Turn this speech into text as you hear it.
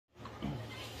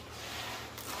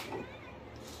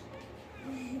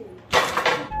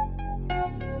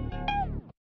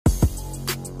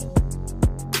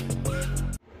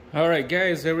Alright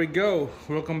guys, here we go.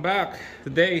 Welcome back.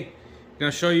 Today, I'm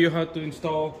gonna show you how to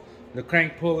install the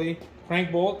crank pulley, crank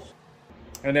bolts,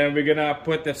 and then we're gonna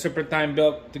put the serpentine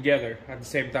belt together at the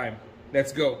same time.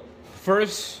 Let's go.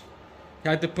 First,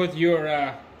 you have to put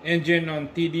your engine on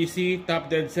TDC, top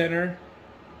dead center,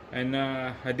 and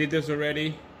I did this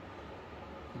already.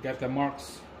 You got the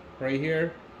marks right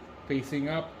here, facing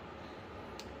up.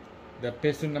 The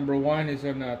piston number 1 is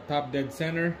on the top dead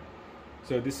center,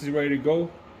 so this is ready to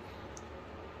go.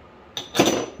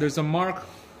 There's a mark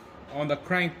on the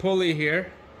crank pulley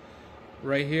here,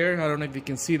 right here. I don't know if you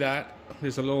can see that.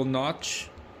 There's a little notch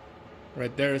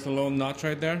right there. There's a little notch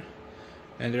right there,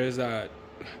 and there's a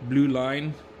blue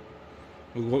line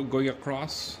going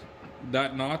across.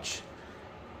 That notch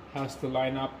has to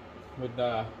line up with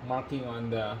the marking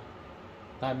on the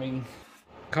timing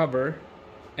cover.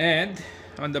 And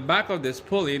on the back of this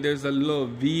pulley, there's a little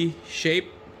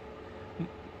V-shaped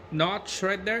notch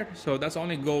right there, so that's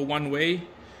only go one way,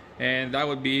 and that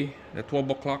would be the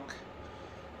 12 o'clock.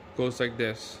 Goes like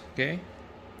this, okay?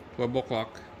 12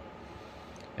 o'clock,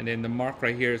 and then the mark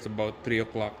right here is about 3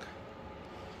 o'clock.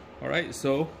 Alright,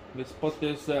 so let's put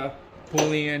this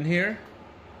pulley in here.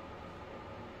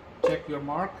 Check your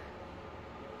mark.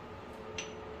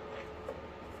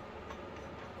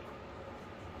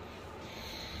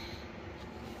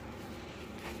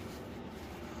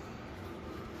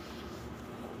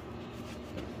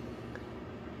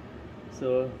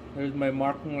 So here's my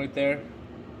marking right there.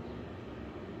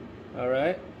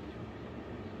 Alright.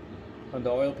 On the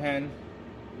oil pan,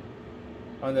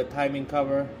 on the timing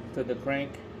cover to the crank.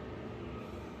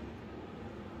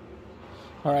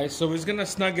 Alright, so we're just gonna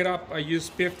snug it up. I use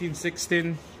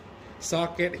 15/16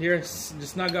 socket here. Just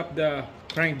snug up the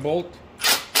crank bolt.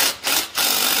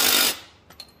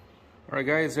 Alright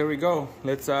guys, here we go.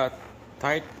 Let's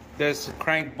tighten this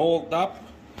crank bolt up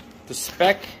to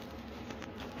spec.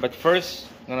 But first,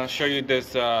 I'm gonna show you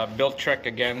this build trick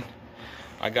again.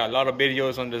 I got a lot of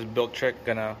videos on this build trick.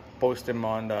 Gonna post them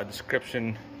on the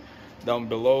description down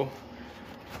below.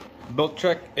 Build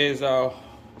trick is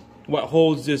what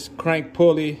holds this crank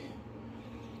pulley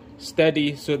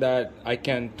steady so that I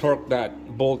can torque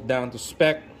that bolt down to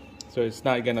spec, so it's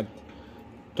not gonna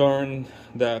turn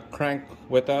the crank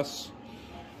with us.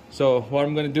 So what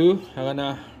I'm gonna do, I'm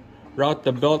gonna route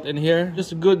the belt in here.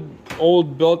 Just a good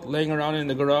old belt laying around in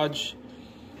the garage.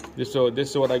 So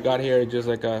this is what I got here, just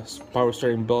like a power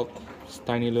steering belt. It's a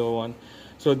tiny little one.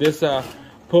 So this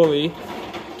pulley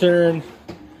turn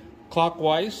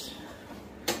clockwise,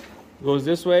 goes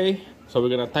this way. So we're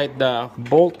gonna tighten the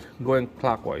bolt going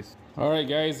clockwise. Alright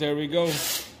guys, there we go.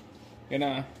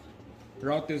 Gonna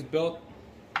route this belt.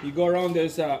 You go around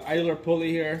this idler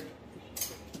pulley here.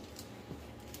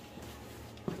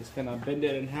 Just gonna bend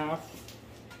it in half.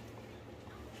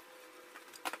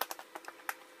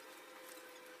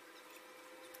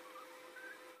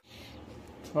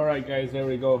 Alright guys, there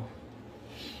we go.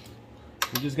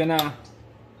 We're just gonna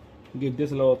give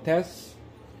this a little test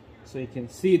so you can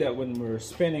see that when we're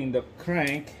spinning the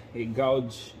crank, it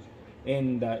gouges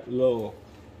in that little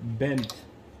bend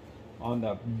on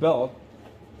the belt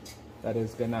that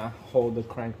is gonna hold the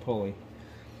crank pulley.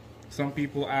 Some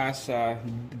people ask,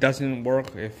 it doesn't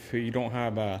work if you don't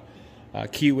have a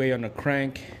keyway on the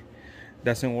crank.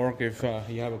 Doesn't work if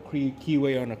you have a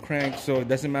keyway on the crank. So it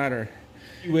doesn't matter,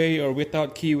 keyway or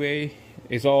without keyway,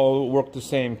 it's all work the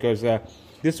same, because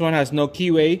this one has no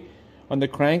keyway on the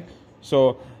crank.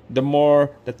 So the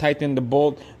more the tighten the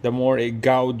bolt, the more it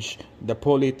gouge the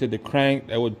pulley to the crank.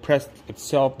 That would press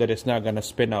itself that it's not gonna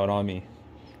spin out on me.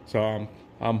 So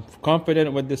I'm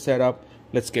confident with this setup.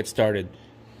 Let's get started.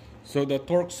 So the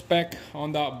torque spec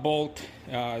on that bolt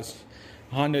is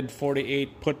 148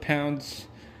 foot-pounds,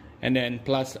 and then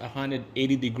plus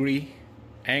 180 degree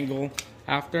angle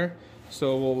after.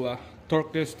 So we'll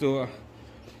torque this to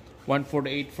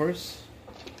 148 first.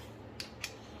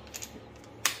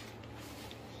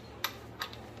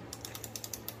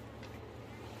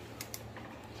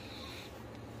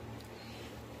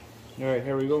 Alright,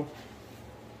 here we go.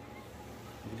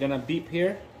 We're gonna beep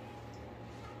here.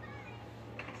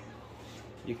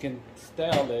 You can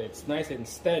tell that it's nice and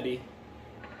steady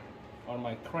on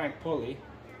my crank pulley.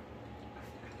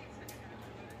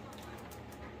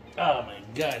 Oh my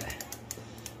god,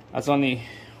 that's only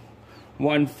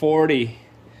 140,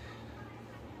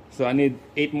 so I need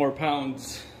 8 more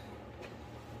pounds.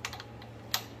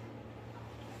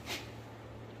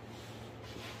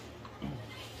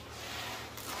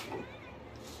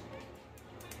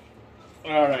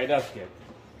 Alright, that's good.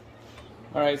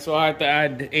 Alright, so I have to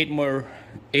add 8 more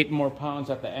pounds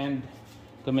at the end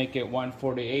to make it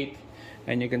 148,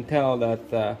 and you can tell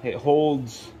that it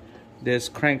holds this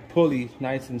crank pulley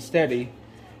nice and steady,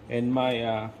 and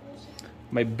my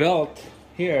my belt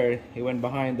here, it went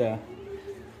behind the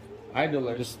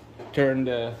idler. Just turn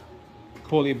the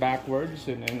pulley backwards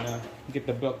and get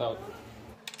the belt out.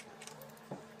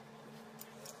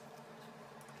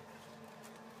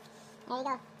 There you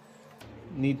go.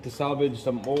 Need to salvage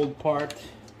some old part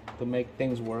to make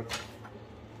things work.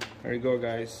 There you go,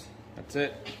 guys. That's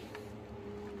it.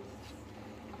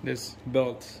 This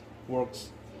belt works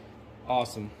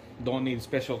awesome. Don't need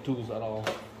special tools at all.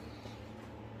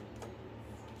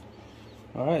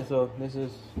 Alright, so this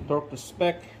is torque to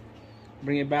spec.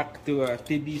 Bring it back to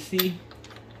TDC.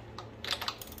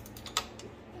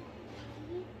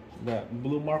 The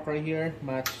blue mark right here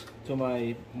matched to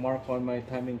my mark on my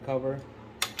timing cover.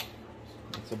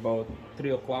 It's about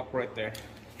 3 o'clock right there.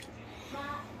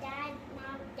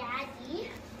 Daddy,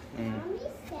 Mommy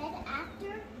said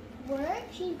after work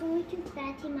she's going to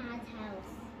Fatima's house.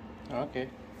 Okay.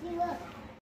 See, look.